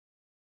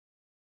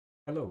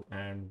Hello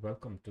and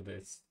welcome to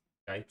this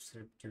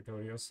TypeScript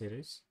tutorial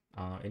series.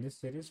 In this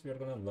series, we are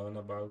going to learn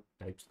about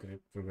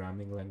TypeScript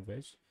programming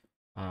language,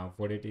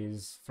 what it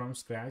is from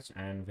scratch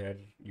and where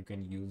you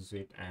can use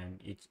it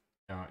and each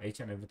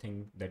and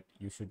everything that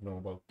you should know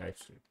about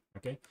TypeScript.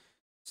 Okay,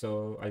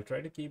 so I'll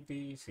try to keep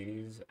the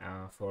series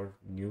for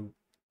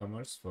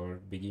newcomers, for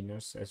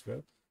beginners as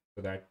well,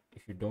 so that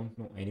if you don't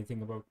know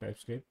anything about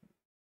TypeScript,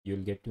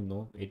 you'll get to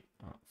know it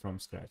from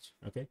scratch.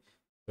 Okay,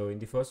 so in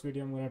the first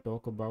video I'm going to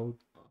talk about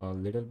a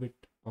little bit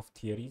of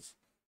theories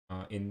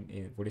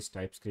in what is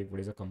TypeScript, what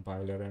is a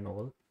compiler and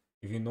all.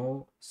 If you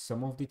know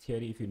some of the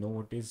theory, if you know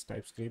what is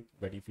TypeScript,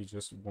 but if you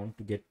just want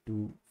to get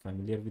too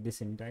familiar with the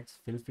syntax,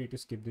 feel free to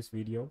skip this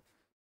video.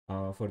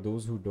 For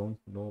those who don't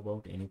know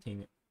about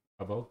anything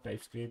about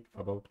TypeScript,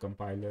 about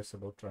compilers,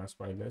 about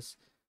transpilers,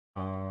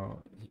 uh,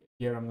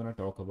 here I'm going to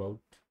talk about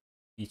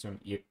each and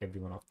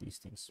every one of these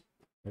things.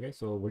 Okay,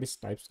 so what is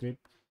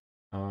TypeScript?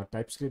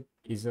 TypeScript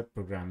is a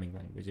programming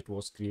language. It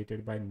was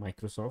created by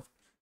Microsoft.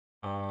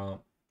 Uh,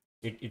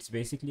 it's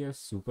basically a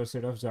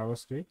superset of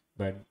JavaScript,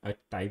 but a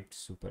typed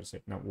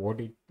superset. Now,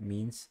 what it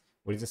means,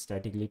 what is a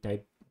statically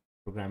typed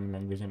programming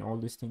language, and all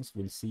these things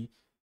we'll see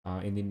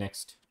in the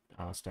next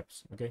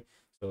steps. Okay,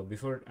 so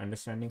before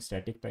understanding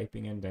static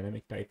typing and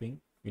dynamic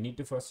typing, we need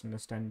to first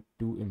understand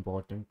two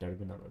important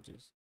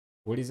terminologies.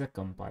 What is a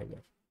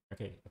compiler?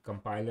 Okay, a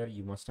compiler,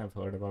 you must have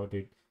heard about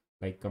it,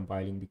 like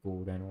compiling the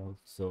code and all.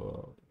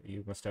 So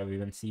you must have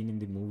even seen in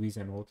the movies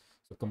and all.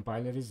 So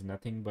compiler is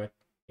nothing but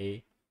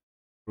a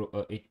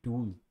a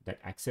tool that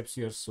accepts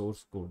your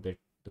source code, that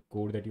the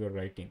code that you are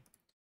writing,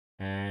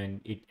 and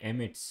it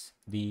emits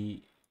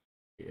the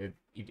it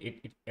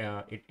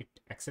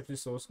accepts the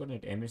source code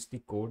and it emits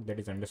the code that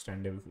is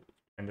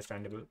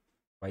understandable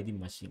by the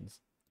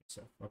machines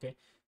itself. Okay,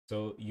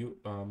 so you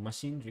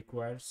machine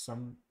requires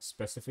some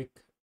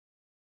specific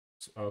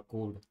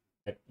code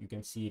that you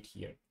can see it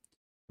here.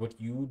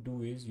 What you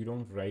do is you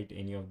don't write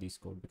any of this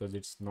code because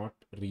it's not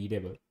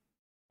readable,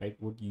 right?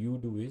 What you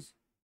do is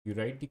you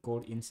write the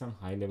code in some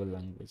high level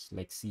language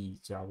like C,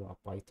 Java,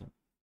 Python,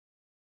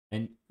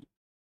 and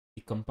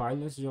the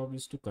compiler's job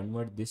is to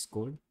convert this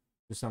code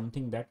to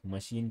something that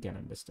machine can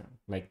understand,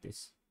 like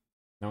this.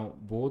 Now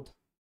both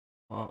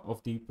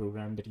of the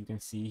program that you can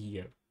see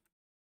here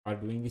are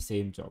doing the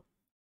same job,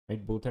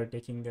 right? Both are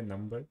taking the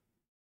number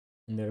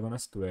and they're gonna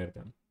square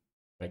them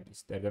like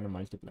this, they're gonna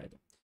multiply them.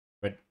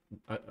 But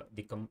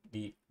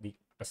the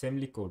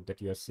assembly code that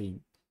you are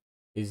seeing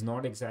is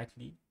not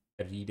exactly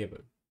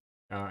readable.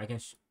 I can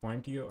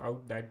point you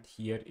out that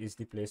here is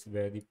the place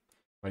where the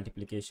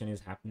multiplication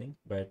is happening,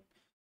 but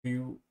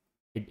few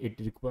it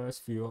requires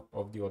few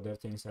of the other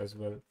things as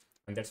well,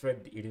 and that's why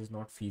it is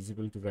not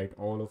feasible to write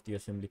all of the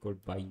assembly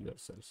code by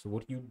yourself. So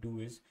what you do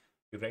is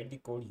you write the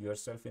code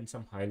yourself in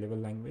some high level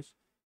language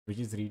which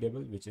is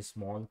readable, which is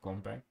small,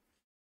 compact,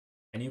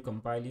 and you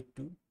compile it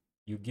to,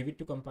 you give it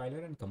to compiler,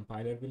 and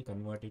compiler will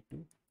convert it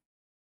to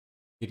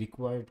the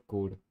required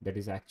code that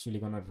is actually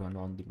going to run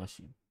on the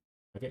machine.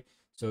 Okay,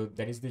 so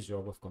that is the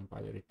job of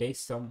compiler. It takes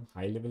some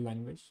high level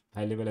language,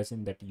 high level as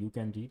in that you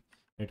can read,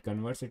 and it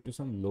converts it to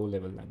some low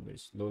level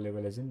language, low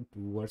level as in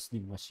towards the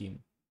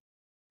machine,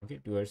 okay,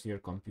 towards your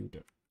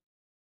computer.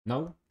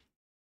 Now,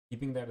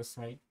 keeping that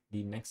aside,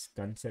 the next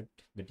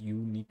concept that you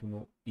need to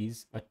know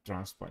is a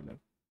transpiler.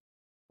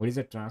 What is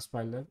a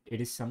transpiler?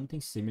 It is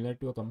something similar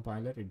to a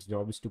compiler. Its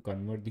job is to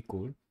convert the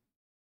code,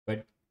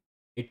 but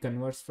it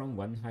converts from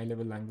one high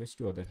level language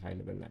to other high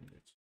level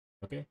language.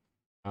 Okay,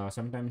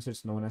 sometimes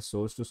it's known as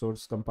source to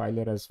source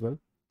compiler as well,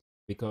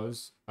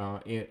 because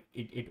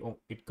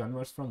it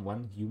converts from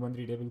one human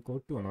readable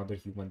code to another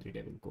human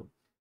readable code,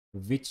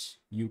 which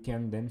you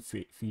can then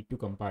feed to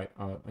compile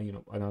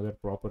another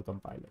proper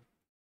compiler.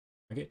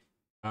 Okay,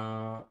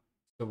 uh,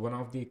 so one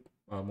of the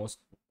most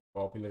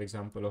popular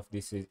example of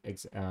this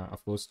is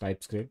of course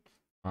TypeScript.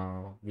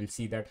 We'll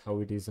see that how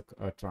it is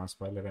a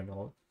transpiler and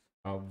all.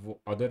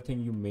 Other thing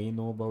you may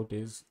know about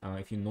is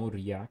if you know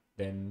React,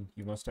 then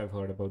you must have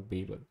heard about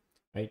Babel,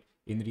 right?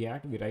 In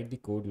React, we write the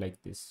code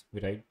like this.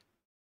 We write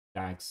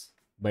tags,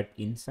 but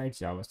inside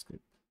JavaScript.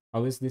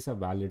 How is this a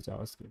valid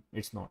JavaScript?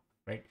 It's not,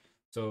 right?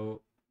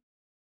 So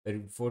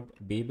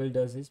what Babel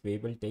does is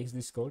Babel takes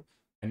this code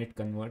and it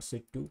converts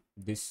it to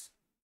this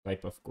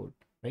type of code,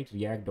 right?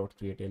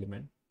 React.create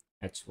element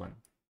h1.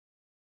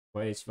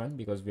 Why h1?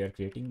 Because we are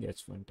creating the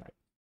h1 tag,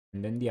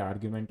 and then the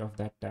argument of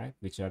that tag,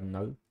 which are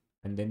null,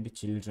 and then the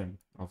children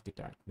of the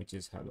tag, which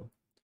is hello,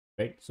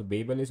 right? So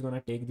Babel is going to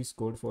take this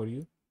code for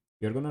you.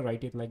 You're going to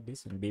write it like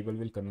this, and Babel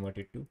will convert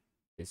it to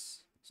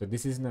this. So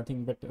this is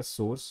nothing but a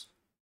source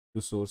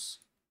to source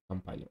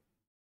compiler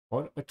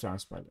or a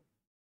transpiler.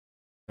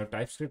 Now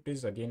TypeScript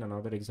is again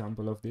another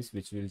example of this,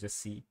 which we'll just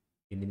see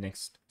in the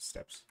next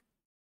steps.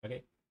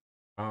 Okay.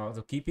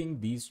 So keeping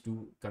these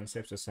two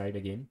concepts aside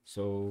again,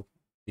 so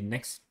the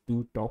next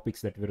two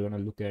topics that we're going to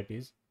look at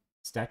is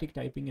static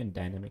typing and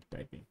dynamic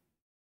typing.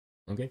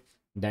 Okay.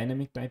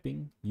 Dynamic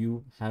typing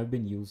you have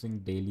been using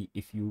daily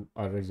if you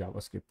are a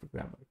JavaScript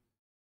programmer.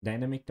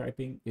 Dynamic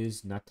typing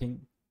is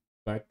nothing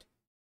but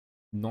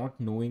not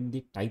knowing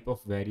the type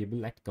of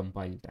variable at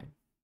compile time.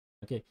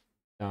 Okay,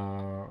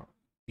 uh,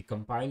 the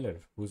compiler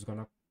who's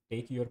gonna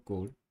take your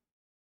code,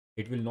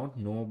 it will not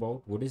know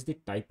about what is the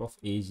type of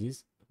age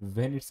is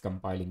when it's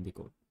compiling the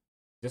code.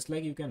 Just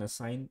like you can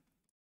assign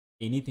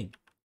anything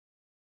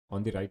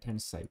on the right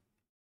hand side,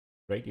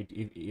 right?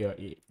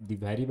 The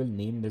variable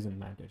name doesn't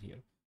matter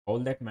here. All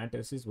that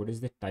matters is what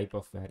is the type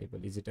of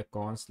variable. Is it a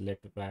const, let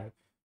var?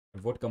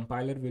 And what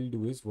compiler will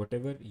do is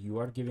whatever you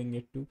are giving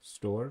it to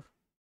store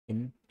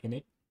in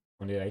it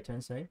on the right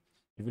hand side,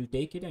 it will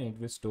take it and it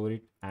will store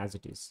it as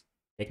it is.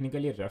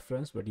 Technically a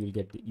reference, but you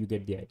get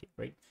the idea,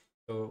 right?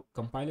 So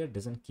compiler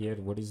doesn't care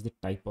what is the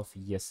type of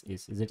yes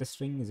is. Is it a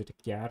string? Is it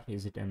a char?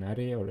 Is it an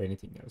array or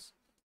anything else?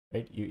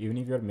 Right? Even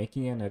if you're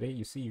making an array,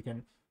 you see you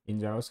can in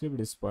JavaScript,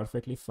 it is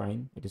perfectly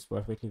fine. It is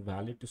perfectly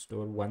valid to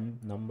store one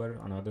number,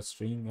 another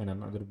string, and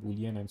another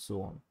boolean, and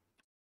so on.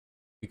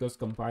 Because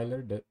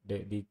compiler,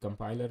 the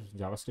compiler,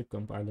 JavaScript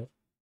compiler,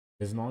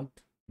 does not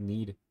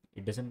need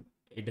it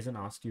doesn't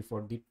ask you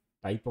for the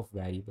type of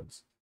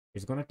variables.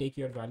 It's gonna take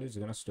your values, it's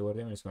gonna store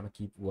them, and it's gonna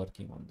keep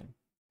working on them.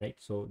 Right?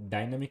 So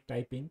dynamic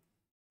typing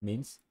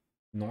means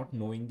not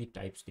knowing the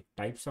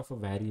types of a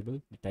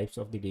variable, the types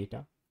of the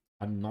data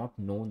are not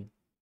known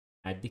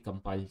at the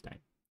compile time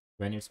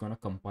when it's going to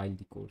compile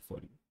the code for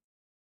you,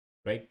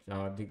 right?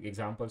 The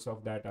examples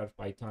of that are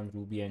Python,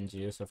 Ruby, and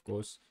JS, of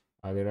course.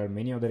 There are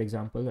many other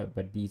examples,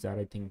 but these are,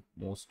 I think,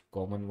 most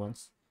common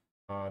ones.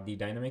 The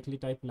dynamically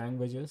typed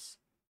languages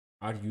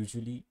are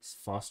usually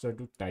faster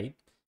to type,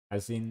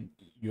 as in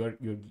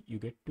you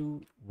get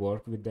to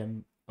work with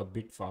them a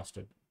bit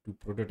faster to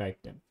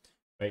prototype them,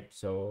 right?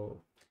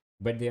 So,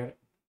 but they are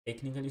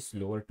technically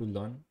slower to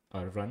learn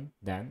or run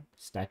than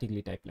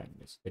statically typed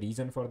language. The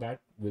reason for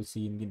that we'll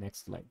see in the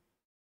next slide.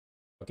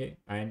 Okay,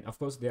 and of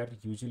course they are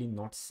usually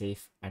not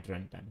safe at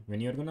runtime. When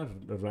you're gonna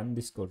run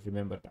this code,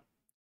 remember that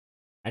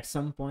at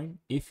some point,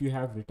 if you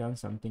have written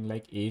something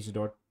like age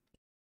dot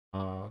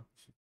uh,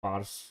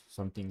 parse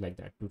something like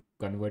that to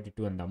convert it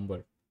to a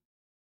number,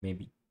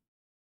 maybe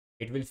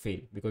it will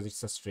fail because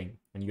it's a string,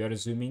 and you are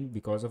assuming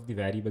because of the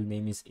variable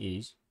name is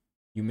age,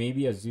 you may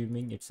be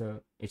assuming it's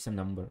a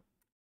number.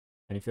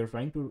 And if you're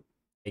trying to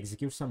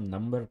execute some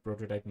number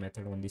prototype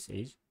method on this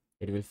age,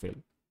 it will fail,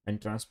 and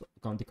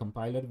the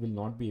compiler will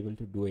not be able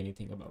to do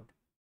anything about it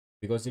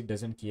because it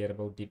doesn't care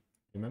about the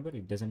remember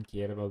it doesn't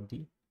care about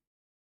the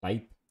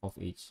type of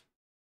age.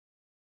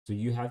 So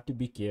you have to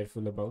be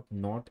careful about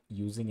not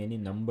using any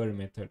number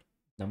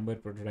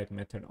prototype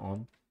method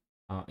on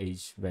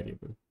age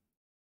variable.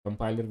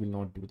 Compiler will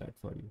not do that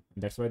for you,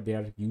 and that's why they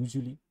are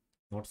usually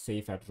not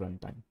safe at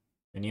runtime.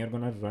 When you're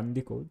gonna run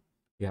the code,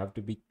 you have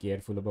to be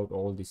careful about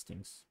all these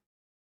things.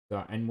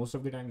 And most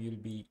of the time you'll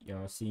be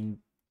seeing,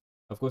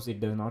 of course it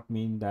does not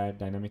mean that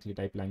dynamically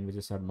typed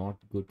languages are not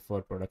good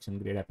for production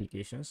grade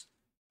applications,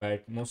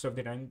 but most of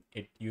the time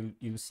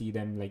you'll see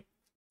them like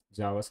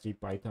JavaScript,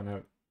 Python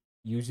are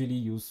usually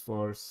used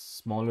for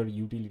smaller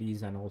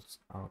utilities and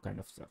all kind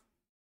of stuff.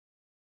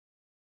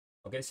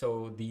 Okay,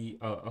 so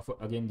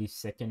again the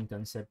second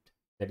concept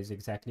that is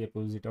exactly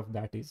opposite of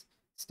that is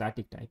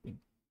static typing.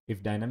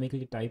 If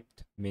dynamically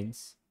typed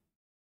means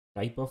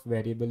type of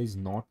variable is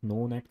not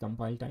known at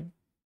compile time,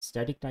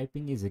 static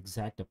typing is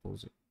exact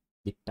opposite.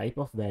 The type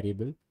of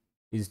variable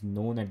is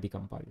known at the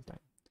compile time.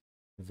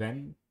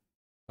 When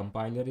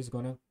compiler is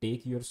gonna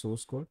take your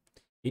source code,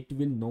 it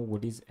will know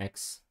what is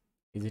X.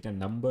 Is it a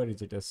number?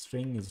 Is it a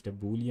string? Is it a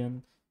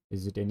boolean?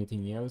 Is it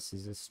anything else?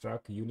 Is it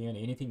struct, union,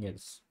 anything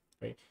else,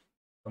 right?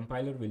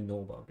 Compiler will know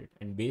about it,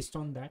 and based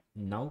on that,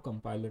 now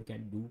compiler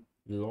can do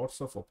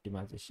lots of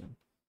optimization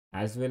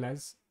as well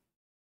as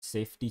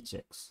safety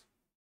checks,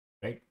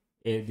 right?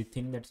 The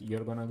thing that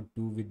you're gonna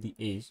do with the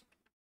age,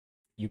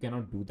 you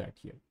cannot do that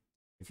here.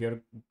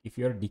 If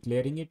you're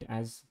declaring it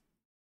as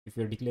if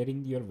you're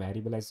declaring your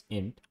variable as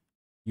int,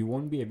 you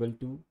won't be able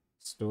to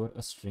store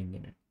a string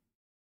in it.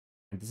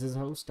 And this is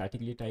how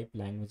statically typed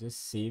languages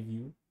save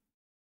you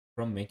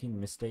from making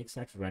mistakes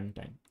at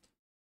runtime.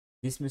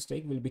 This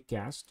mistake will be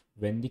cast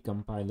when the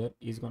compiler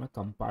is gonna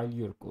compile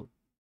your code.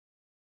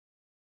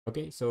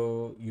 Okay,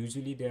 so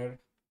usually they're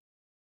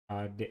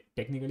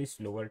technically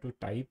slower to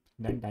type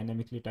than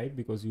dynamically type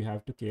because you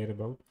have to care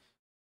about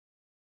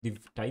the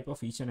type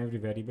of each and every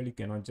variable. You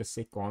cannot just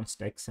say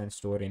const x and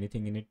store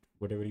anything in it,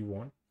 whatever you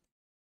want.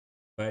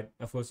 But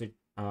of course, it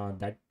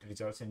that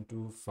results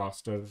into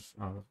faster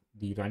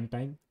the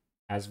runtime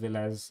as well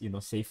as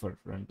safer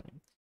runtime.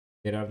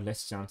 There are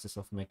less chances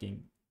of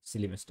making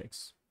silly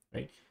mistakes,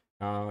 right?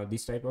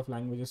 These type of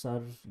languages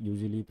are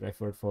usually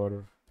preferred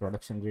for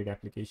production grade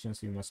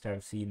applications. You must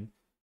have seen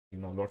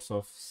lots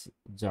of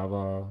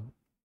Java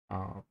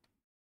uh,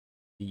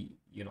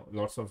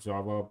 lots of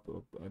Java,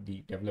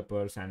 the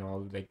developers and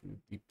all, like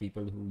the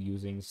people who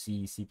using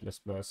C++,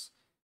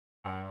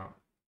 uh,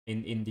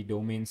 in the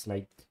domains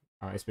like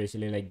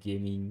especially like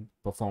gaming,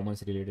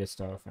 performance related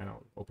stuff, and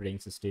all, operating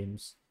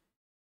systems.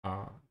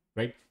 Uh,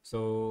 right.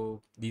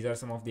 So these are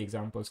some of the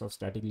examples of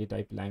statically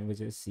typed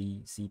languages: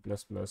 C, C++,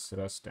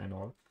 Rust, and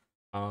all.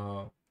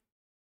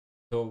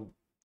 So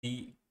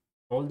the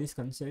all these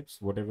concepts,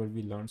 whatever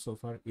we learned so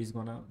far,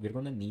 we're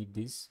gonna need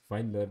this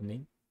while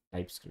learning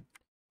TypeScript.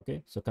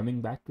 Okay, so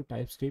coming back to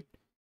TypeScript,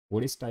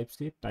 what is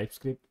TypeScript?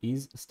 TypeScript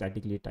is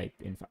statically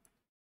typed, in fact.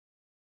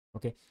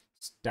 Okay,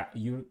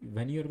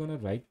 when you're gonna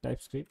write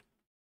TypeScript,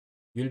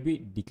 you'll be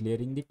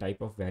declaring the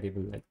type of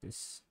variable like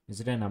this.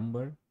 Is it a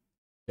number?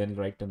 Then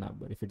write a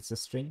number. If it's a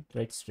string,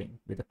 write string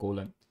with a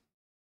colon.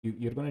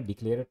 You're gonna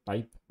declare a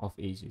type of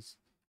ages,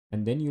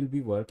 and then you'll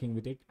be working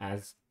with it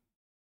as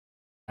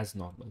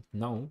normal.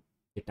 Now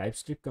the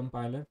TypeScript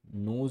compiler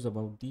knows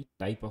about the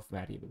type of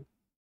variable,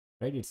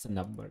 right? It's a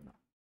number now.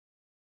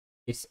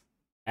 It's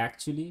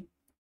actually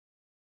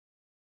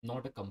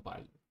not a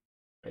compiler,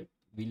 right?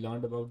 We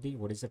learned about the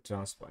what is a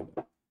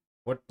transpiler.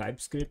 What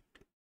TypeScript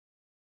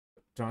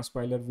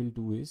transpiler will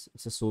do is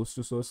it's a source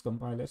to source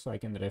compiler, so I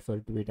can refer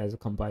to it as a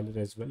compiler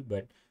as well.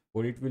 But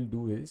what it will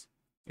do is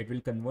it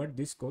will convert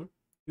this code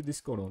to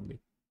this code only.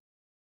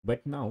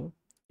 But now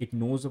it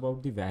knows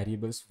about the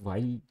variables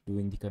while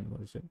doing the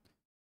conversion.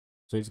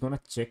 So it's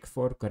gonna check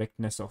for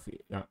correctness of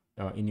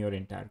in your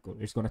entire code.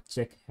 It's gonna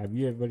check, have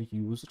you ever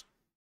used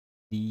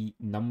the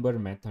number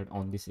method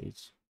on this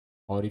age?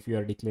 Or if you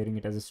are declaring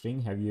it as a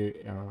string, have you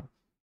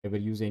ever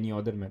used any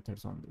other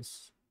methods on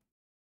this?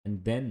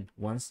 And then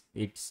once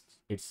it's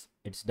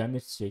done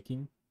its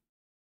checking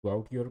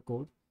throughout your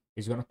code,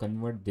 it's gonna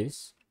convert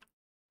this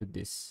to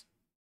this,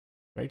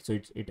 right? So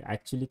it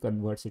actually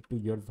converts it to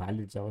your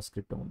valid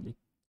JavaScript only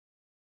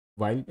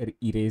while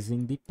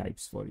erasing the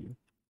types for you.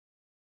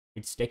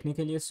 It's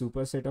technically a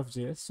superset of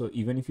JS, so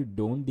even if you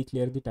don't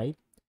declare the type,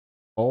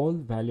 all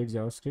valid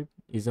JavaScript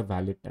is a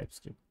valid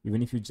TypeScript.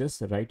 Even if you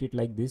just write it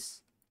like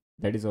this,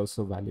 that is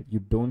also valid. You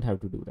don't have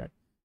to do that.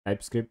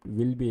 TypeScript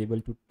will be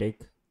able to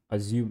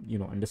assume,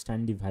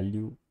 understand the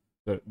value.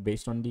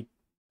 Based on the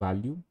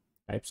value,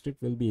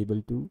 TypeScript will be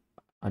able to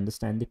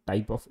understand the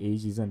type of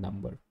age is a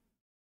number,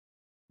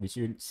 which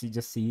you'll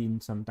see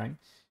in some time.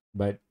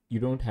 But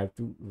you don't have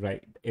to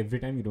write every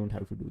time. You don't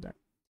have to do that.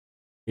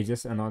 It's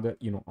just another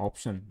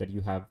option that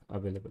you have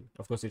available.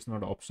 Of course, it's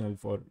not optional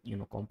for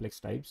complex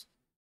types,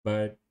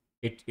 but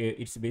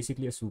it's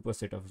basically a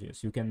superset of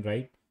JS. You can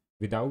write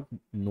without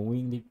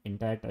knowing the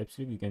entire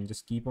TypeScript. You can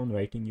just keep on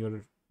writing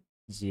your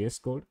JS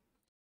code,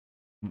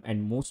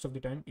 and most of the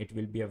time it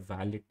will be a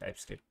valid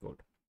TypeScript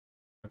code.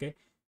 Okay,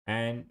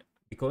 and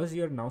because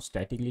you're now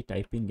statically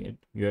typing it,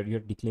 you're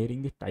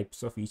declaring the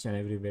types of each and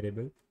every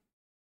variable.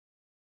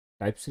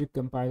 TypeScript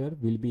compiler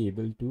will be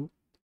able to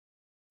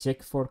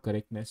check for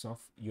correctness of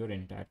your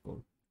entire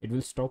code. It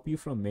will stop you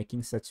from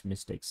making such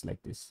mistakes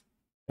like this,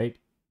 right?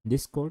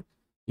 This code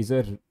is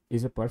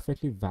a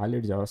perfectly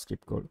valid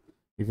JavaScript code.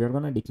 If you're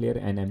gonna declare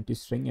an empty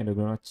string and you're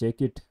gonna check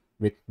it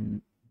with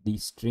the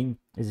string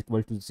is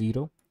equal to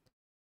 0,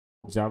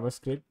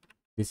 JavaScript,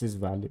 this is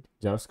valid.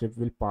 JavaScript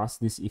will pass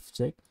this if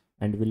check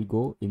and will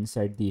go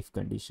inside the if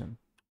condition,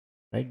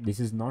 right? This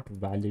is not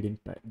valid in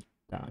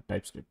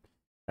TypeScript.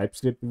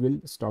 TypeScript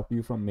will stop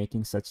you from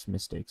making such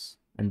mistakes.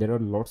 And there are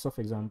lots of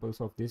examples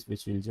of this,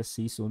 which we'll just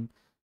see soon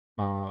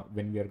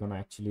when we are going to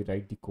actually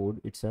write the code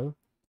itself.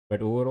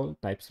 But overall,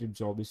 TypeScript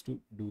job is to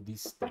do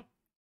this thing,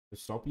 to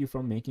stop you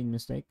from making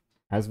mistake,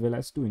 as well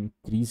as to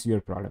increase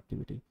your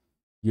productivity.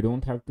 You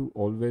don't have to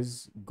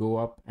always go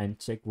up and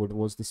check what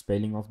was the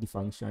spelling of the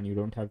function. You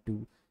don't have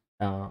to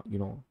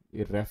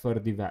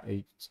refer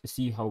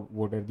see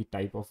what are the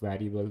type of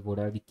variables, what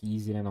are the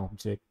keys in an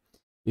object,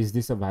 is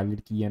this a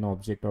valid key and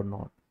object or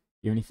not.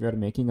 Even if you are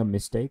making a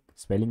mistake,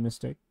 spelling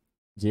mistake,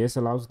 JS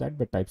allows that,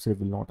 but TypeScript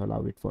will not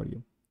allow it for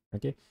you.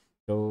 Okay,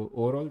 so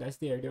overall, that's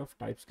the idea of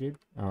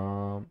TypeScript.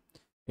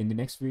 In the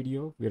next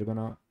video, we're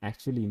gonna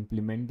actually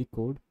implement the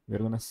code. We're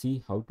gonna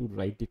see how to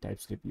write the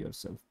TypeScript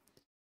yourself.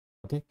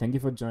 Okay, thank you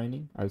for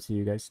joining. I'll see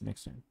you guys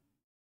next time.